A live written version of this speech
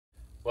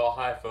Well,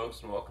 hi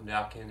folks, and welcome to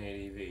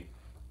alcanadv.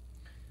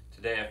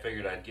 Today I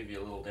figured I'd give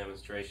you a little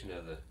demonstration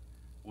of the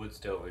wood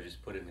stove I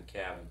just put in the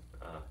cabin.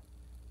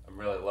 I'm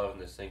really loving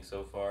this thing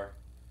so far.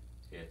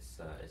 It's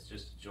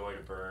just a joy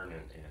to burn,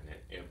 and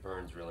it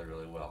burns really,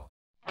 really well.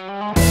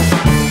 I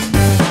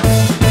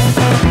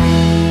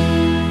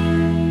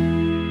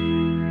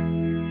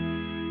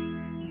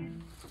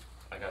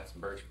got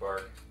some birch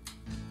bark,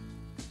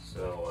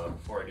 so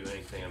before I do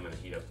anything I'm going to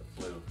heat up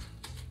the flue.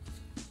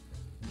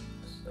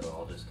 So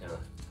I'll just kind of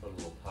put a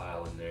little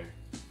pile in there.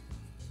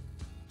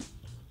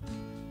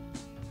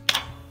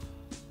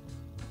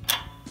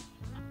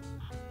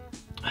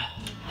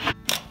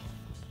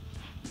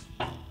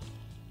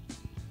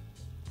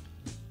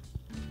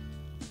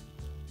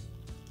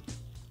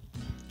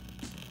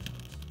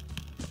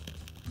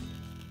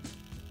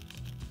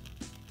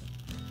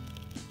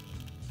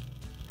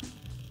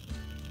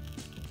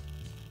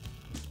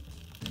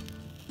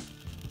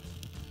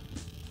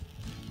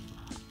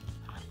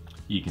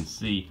 You can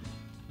see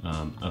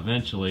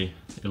eventually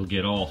it'll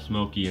get all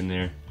smoky in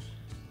there,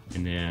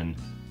 and then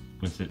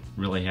once it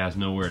really has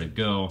nowhere to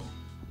go,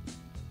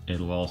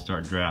 it'll all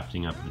start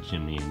drafting up the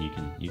chimney, and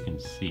you can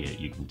see it.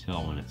 You can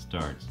tell when it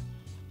starts.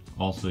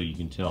 Also, you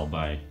can tell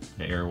by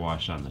the air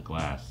wash on the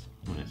glass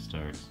when it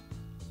starts.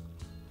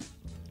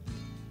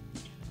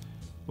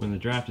 When the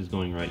draft is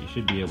going right, you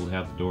should be able to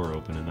have the door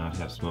open and not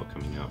have smoke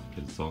coming out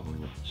because it's all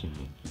going up the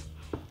chimney.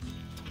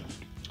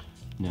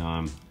 Now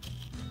I'm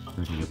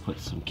ready to put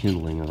some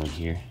kindling on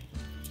here.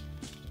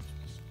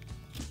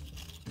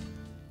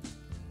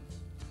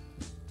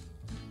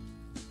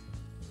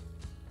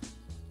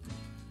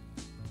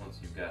 Once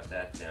you've got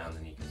that down,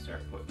 then you can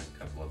start putting a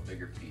couple of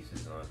bigger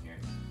pieces on here.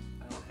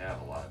 I don't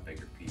have a lot of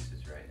bigger pieces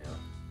right now,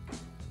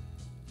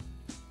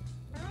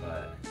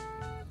 but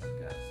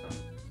I've got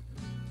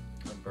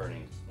some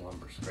burning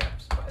lumber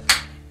scraps by the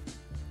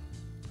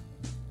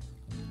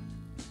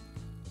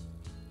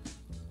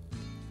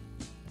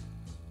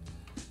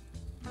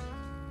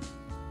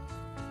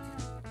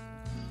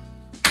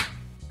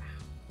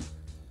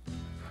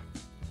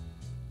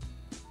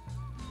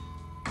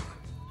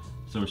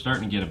So we're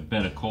starting to get a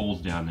bed of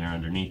coals down there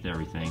underneath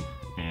everything,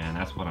 and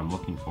that's what I'm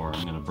looking for.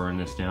 I'm going to burn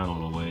this down a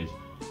little ways,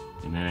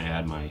 and then I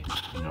add my,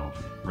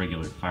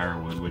 regular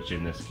firewood, which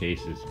in this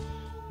case is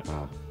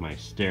my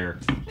stair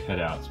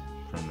cutouts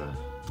from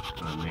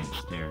the main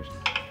stairs.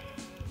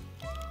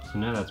 So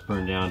now that's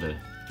burned down to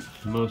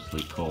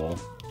mostly coal,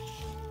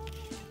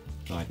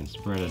 so I can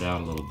spread it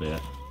out a little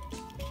bit.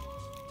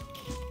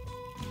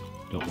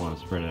 Don't want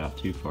to spread it out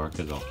too far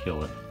because I'll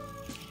kill it.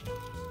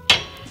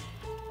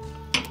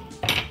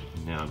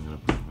 Now I'm going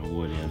to put my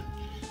wood in.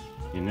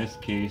 In this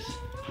case,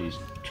 these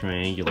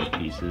triangular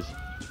pieces,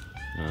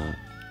 I'm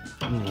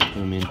going to put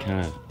them in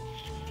kind of,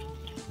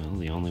 well,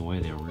 the only way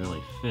they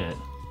really fit,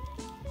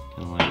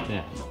 kind of like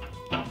that.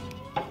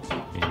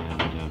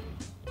 And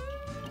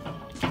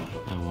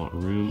I want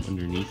room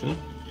underneath them,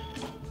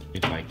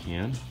 if I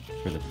can,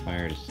 for the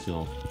fire to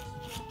still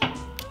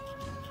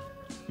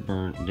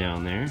burn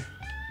down there.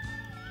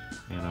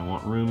 And I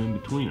want room in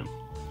between them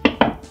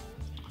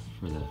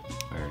for the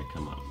fire to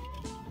come up.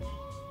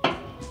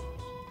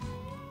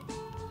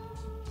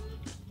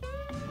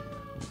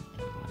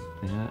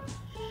 That,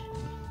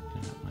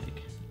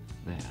 like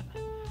that.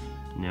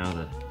 Now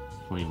the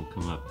flame will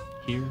come up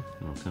here,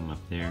 and it'll come up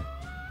there.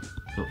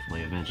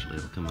 Hopefully eventually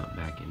it'll come up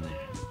back in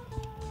there.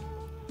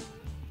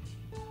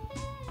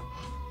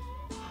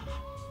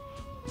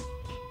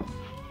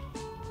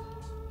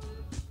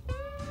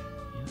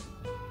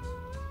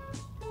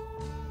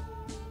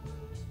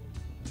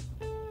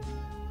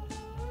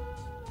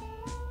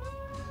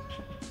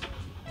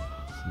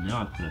 So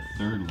now I put a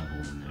third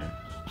level in there.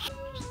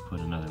 Put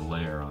another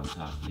layer on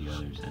top of the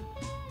others, and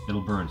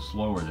it'll burn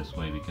slower this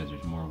way because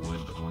there's more wood,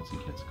 but once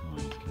it gets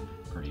going, it's going to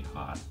be pretty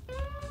hot.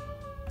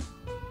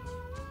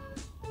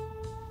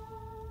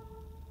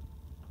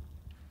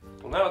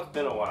 Well, now it's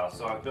been a while,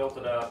 so I've built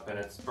it up and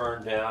it's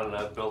burned down, and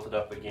I've built it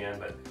up again,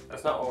 but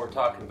that's not what we're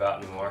talking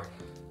about anymore.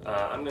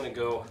 I'm going to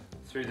go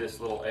through this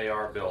little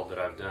AR build that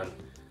I've done.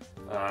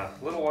 A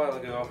little while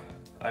ago,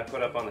 I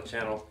put up on the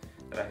channel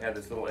that I had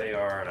this little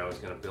AR and I was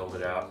going to build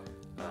it out.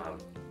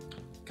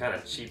 Kind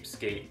of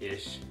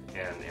cheapskate-ish,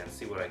 and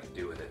see what I could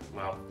do with it.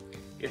 Well,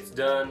 it's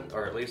done,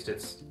 or at least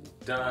it's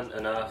done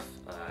enough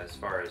as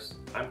far as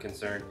I'm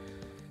concerned,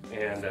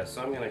 and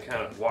so I'm going to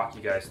kind of walk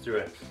you guys through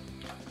it.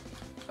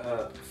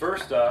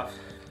 First off,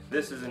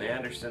 this is an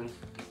Anderson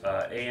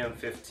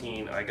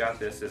AM-15. I got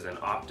this as an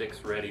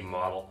optics ready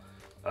model,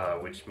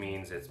 which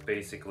means it's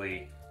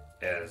basically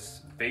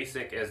as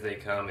basic as they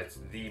come. It's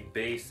the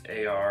base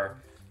AR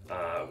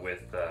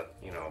with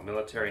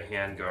military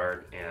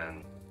handguard,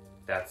 and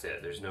that's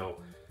it. There's no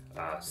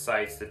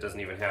sights. That doesn't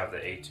even have the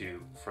A2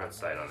 front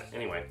sight on it.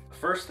 Anyway,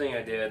 first thing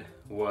I did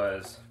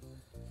was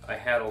I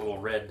had a little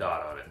red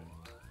dot on it,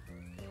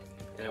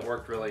 and it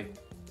worked really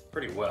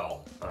pretty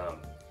well.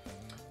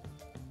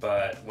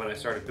 But when I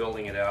started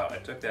building it out, I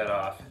took that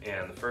off,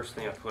 and the first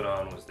thing I put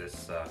on was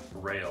this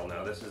rail.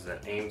 Now this is an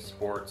AIM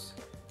Sports,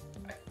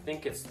 I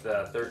think it's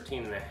the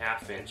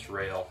 13.5-inch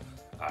rail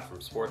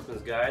from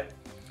Sportsman's Guide.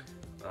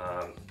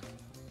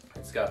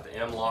 It's got the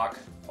M-lock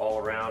all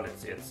around.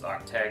 It's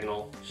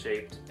octagonal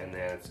shaped, and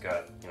then it's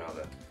got, you know,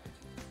 the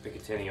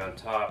Picatinny on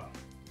top.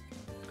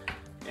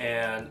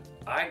 And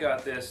I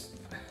got this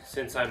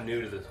since I'm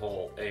new to this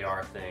whole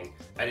AR thing.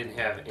 I didn't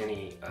have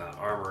any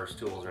armorer's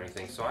tools or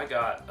anything, so I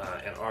got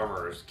an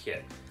armorer's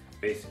kit.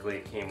 Basically,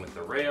 it came with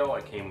the rail.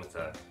 It came with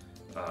a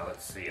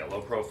a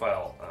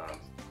low-profile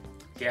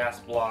gas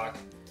block.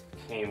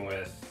 Came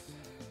with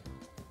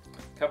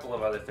a couple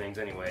of other things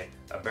anyway,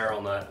 a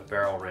barrel nut, a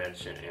barrel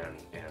wrench, and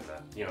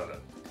you know, the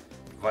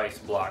vise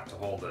block to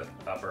hold the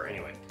upper.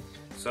 Anyway,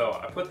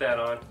 so I put that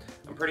on.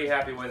 I'm pretty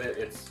happy with it.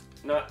 It's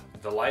not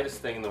the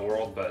lightest thing in the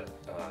world, but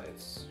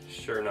it's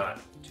sure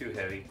not too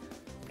heavy,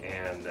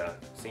 and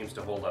seems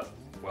to hold up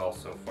well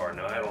so far.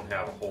 Now, I don't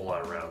have a whole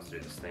lot of rounds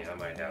through this thing. I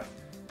might have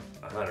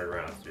 100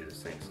 rounds through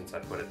this thing since I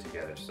put it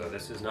together, so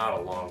this is not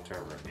a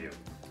long-term review.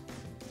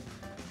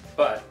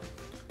 But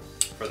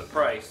for the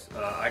price,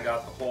 I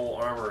got the whole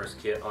armorer's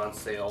kit on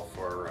sale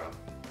for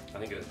I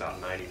think it was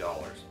about $90.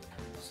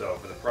 So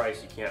for the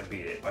price, you can't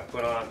beat it. I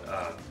put on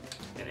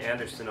an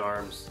Anderson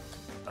Arms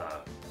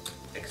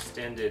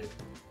extended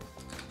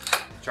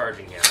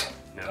charging handle.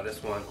 Now,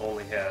 this one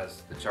only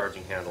has the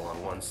charging handle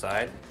on one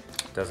side,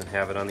 doesn't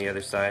have it on the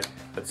other side,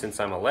 but since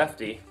I'm a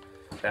lefty,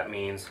 that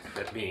means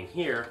that being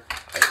here,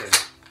 I can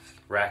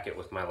rack it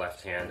with my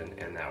left hand,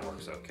 and that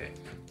works okay.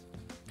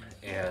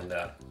 And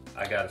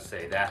I gotta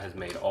say, that has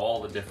made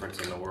all the difference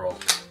in the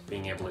world,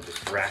 being able to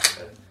just rack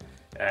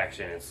the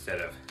action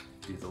instead of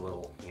do the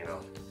little, you know.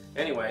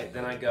 Anyway,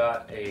 then I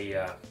got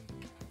a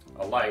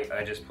light.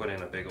 I just put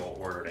in a big old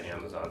order to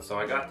Amazon. So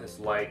I got this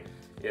light.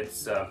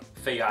 It's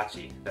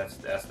Feyachi, that's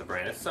the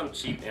brand. It's some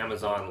cheap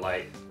Amazon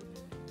light,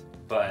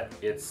 but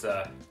it's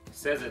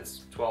says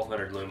it's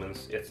 1200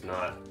 lumens. It's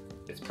not.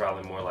 It's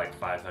probably more like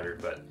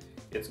 500, but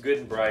it's good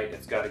and bright.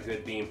 It's got a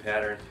good beam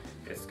pattern.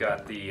 It's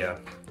got the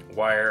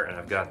wire, and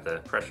I've got the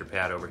pressure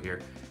pad over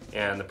here.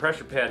 And the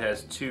pressure pad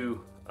has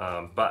two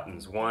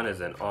buttons. One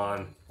is an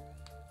on,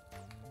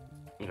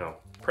 you know,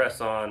 press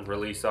on,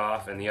 release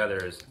off, and the other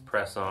is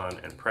press on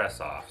and press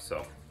off.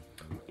 So,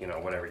 you know,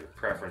 whatever your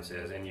preference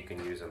is, and you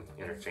can use them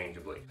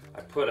interchangeably.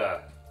 I put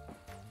a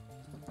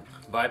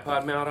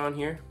bipod mount on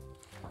here.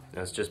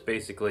 That's just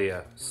basically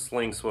a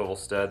sling swivel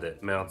stud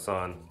that mounts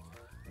on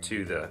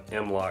to the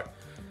M-lock.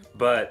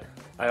 But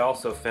I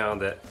also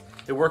found that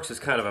it works as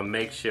kind of a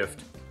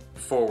makeshift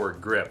forward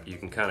grip. You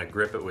can kind of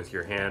grip it with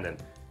your hand,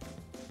 and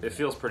it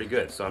feels pretty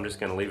good. So I'm just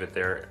going to leave it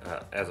there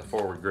as a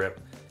forward grip,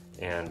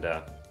 and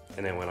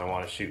then when I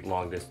want to shoot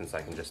long distance,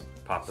 I can just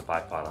pop the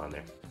bipod on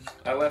there.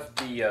 I left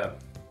the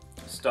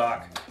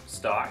stock.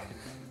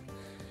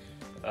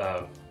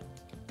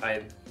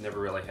 I never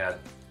really had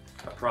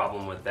a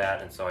problem with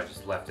that, and so I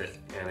just left it.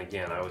 And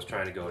again, I was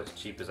trying to go as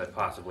cheap as I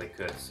possibly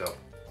could, so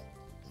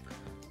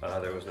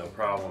there was no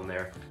problem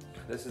there.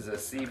 This is a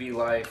CV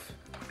Life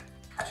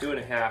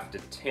 2.5 to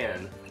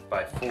 10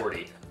 by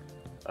 40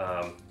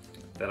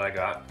 that I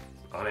got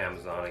on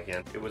Amazon.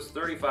 Again, it was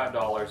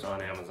 $35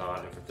 on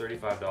Amazon, and for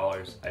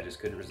 $35 I just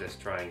couldn't resist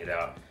trying it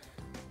out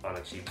on a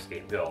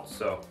Cheapskate build.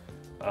 So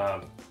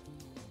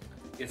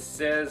it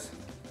says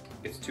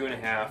it's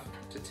 2.5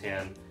 to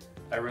 10.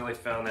 I really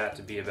found that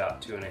to be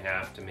about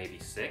 2.5 to maybe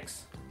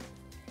 6.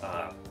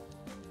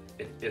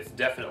 It's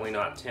definitely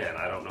not 10.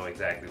 I don't know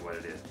exactly what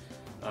it is.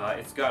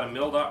 It's got a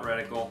mil-dot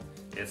reticle.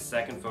 It's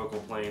second focal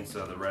plane,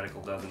 so the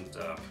reticle doesn't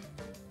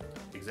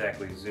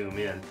exactly zoom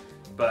in,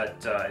 but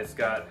it's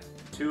got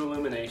 2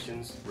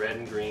 illuminations, red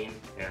and green,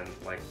 and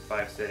like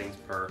 5 settings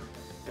per.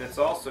 And it's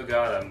also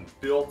got a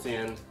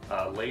built-in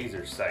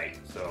laser sight.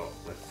 So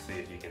let's see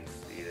if you can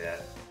see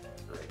that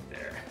right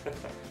there.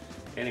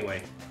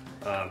 Anyway,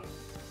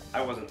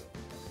 I wasn't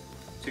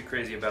too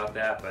crazy about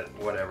that, but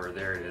whatever,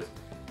 there it is.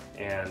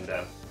 And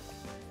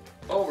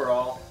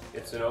overall,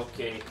 it's an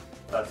okay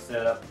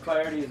setup.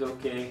 Clarity is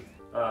okay.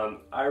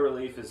 Eye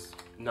relief is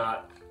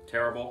not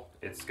terrible.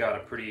 It's got a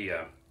pretty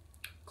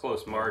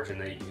close margin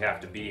that you have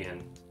to be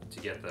in to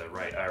get the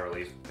right eye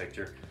relief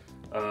picture.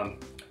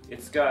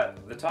 It's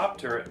got the top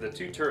turret. The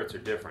two turrets are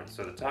different.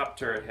 So the top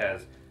turret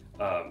has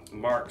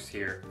marks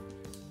here.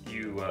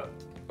 You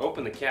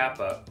open the cap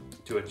up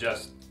to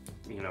adjust,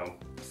 you know,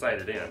 sight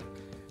it in.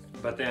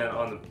 But then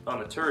on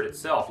the turret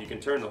itself, you can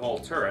turn the whole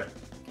turret,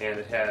 and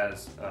it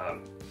has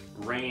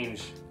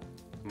range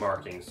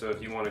marking. So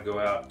if you want to go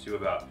out to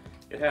about,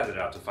 it has it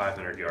out to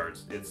 500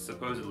 yards. It's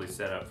supposedly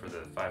set up for the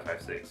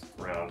 5.56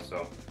 round,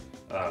 so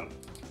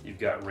you've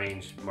got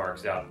range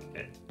marks out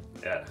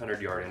at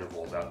 100-yard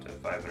intervals out to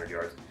 500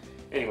 yards.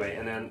 Anyway,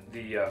 and then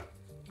the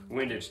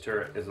windage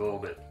turret is a little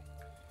bit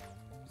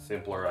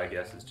simpler, I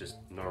guess. It's just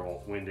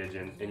normal windage,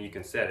 and you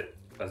can set it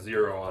a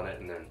 0 on it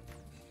and then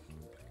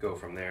go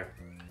from there.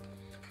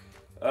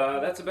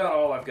 That's about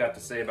all I've got to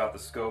say about the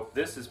scope.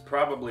 This is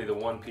probably the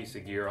one piece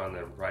of gear on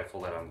the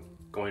rifle that I'm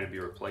going to be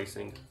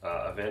replacing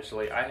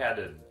eventually. I had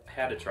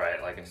to try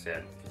it, like I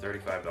said, for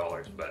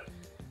 $35, but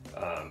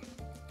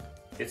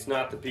it's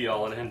not the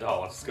be-all and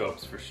end-all of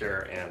scopes for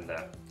sure, and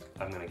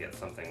I'm going to get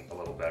something a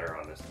little better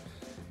on this.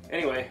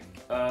 Anyway,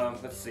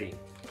 let's see.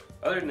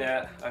 Other than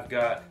that, I've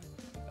got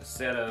a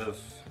set of,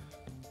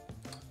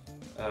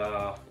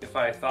 if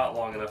I thought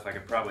long enough, I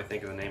could probably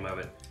think of the name of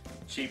it,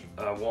 cheap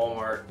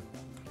Walmart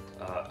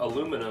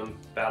aluminum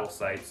battle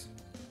sights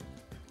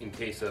in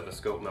case of a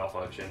scope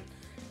malfunction.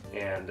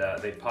 And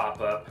they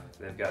pop up,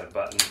 they've got a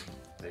button,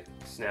 they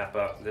snap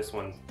up. This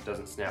one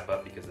doesn't snap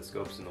up because the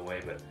scope's in the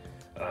way, but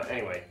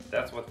anyway,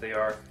 that's what they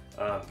are.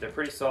 They're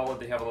pretty solid.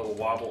 They have a little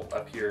wobble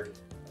up here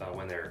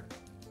when they're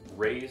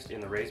raised, in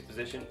the raised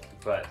position,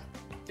 but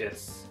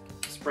it's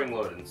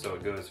spring-loaded, and so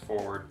it goes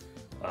forward,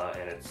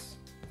 and it's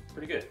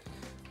pretty good.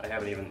 I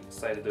haven't even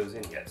sighted those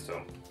in yet,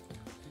 so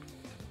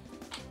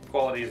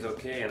quality is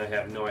okay, and I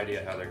have no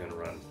idea how they're going to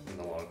run in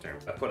the long term.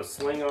 I put a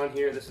sling on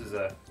here. This is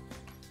a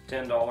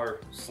 $10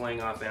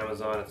 sling off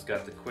Amazon. It's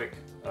got the quick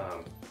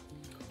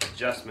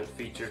adjustment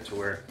feature to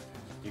where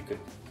you can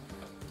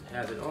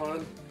have it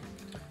on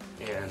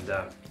and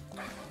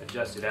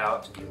adjust it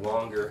out to be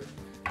longer,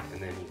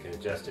 and then you can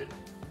adjust it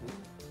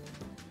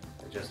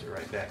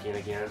right back in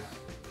again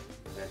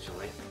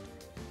eventually,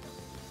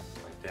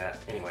 like that.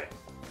 Anyway,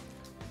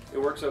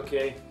 it works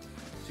okay.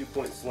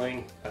 2-point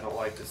sling. I don't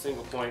like the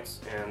single points,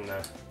 and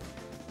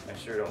I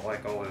sure don't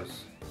like all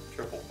those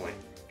triple point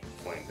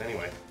slings.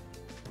 Anyway,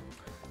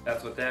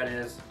 that's what that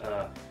is.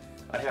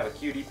 I have a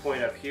QD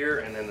point up here,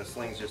 and then the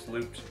sling's just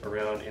looped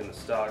around in the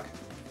stock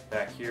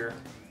back here.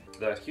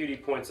 The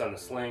QD points on the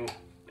sling,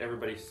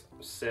 everybody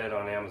said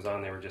on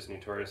Amazon they were just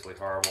notoriously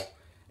horrible,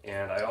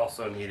 and I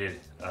also needed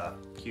a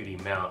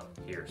QD mount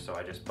here, so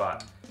I just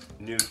bought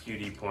new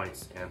QD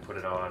points and put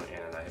it on,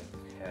 and I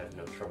had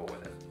no trouble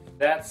with it.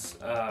 That's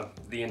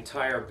the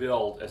entire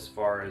build as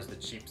far as the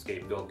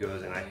Cheapskate build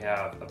goes, and I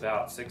have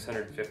about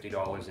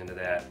 $650 into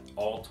that,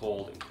 all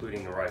told,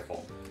 including the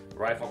rifle. The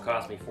rifle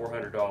cost me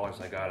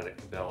 $400. I got it at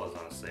Cabela's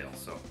on a sale,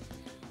 so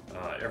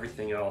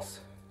everything else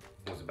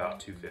was about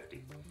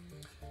 $250.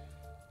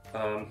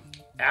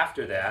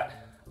 After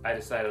that, I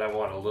decided I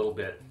wanted a little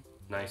bit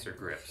nicer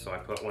grip, so I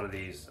put one of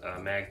these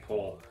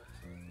Magpul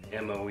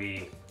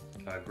MOE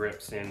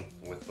grips in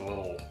with the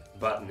little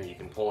button that you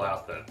can pull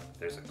out.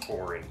 There's a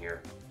core in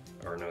here,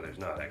 or no, there's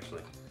not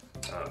actually,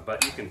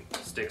 but you can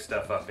stick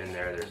stuff up in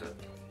there. There's a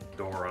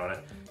door on it,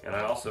 and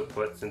I also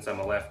put, since I'm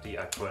a lefty,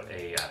 I put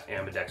a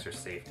ambidextrous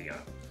safety on.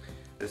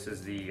 This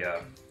is the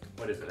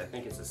what is it? I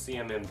think it's a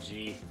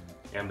CMMG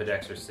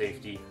ambidextrous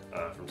safety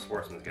from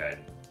Sportsman's Guide.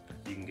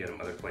 You can get them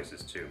other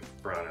places too,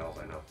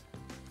 Brownells, I know.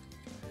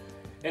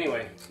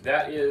 Anyway,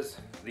 that is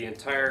the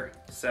entire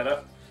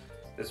setup.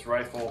 This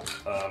rifle,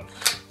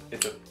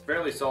 it's a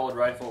fairly solid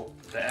rifle.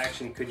 The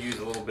action could use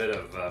a little bit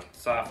of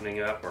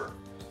softening up, or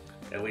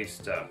at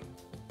least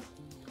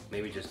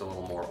maybe just a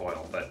little more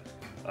oil. But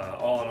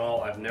all in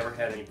all, I've never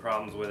had any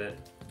problems with it.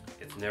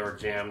 It's never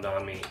jammed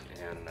on me,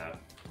 and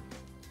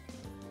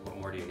what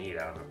more do you need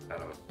out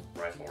of a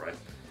rifle, right?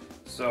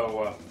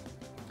 So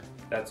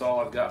that's all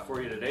I've got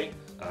for you today.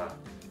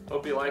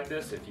 Hope you like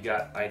this. If you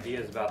got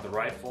ideas about the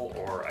rifle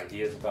or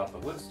ideas about the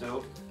wood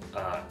stove,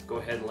 go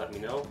ahead and let me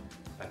know.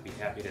 I'd be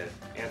happy to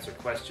answer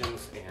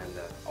questions, and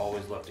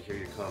always love to hear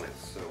your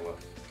comments. So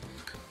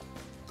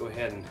go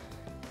ahead and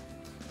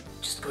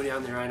just go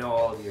down there. I know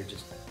all of you are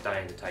just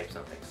dying to type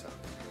something. So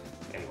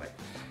anyway,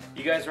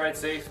 you guys ride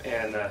safe,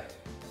 and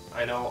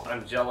I know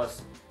I'm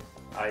jealous.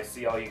 I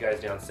see all you guys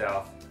down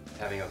south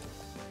having a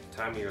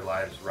time of your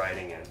lives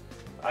riding, and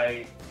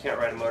I can't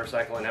ride a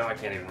motorcycle, and now I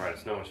can't even ride a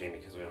snow machine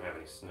because we don't have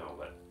any snow.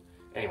 But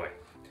anyway,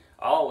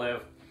 I'll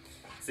live.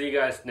 See you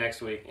guys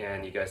next week,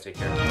 and you guys take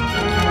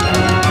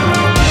care.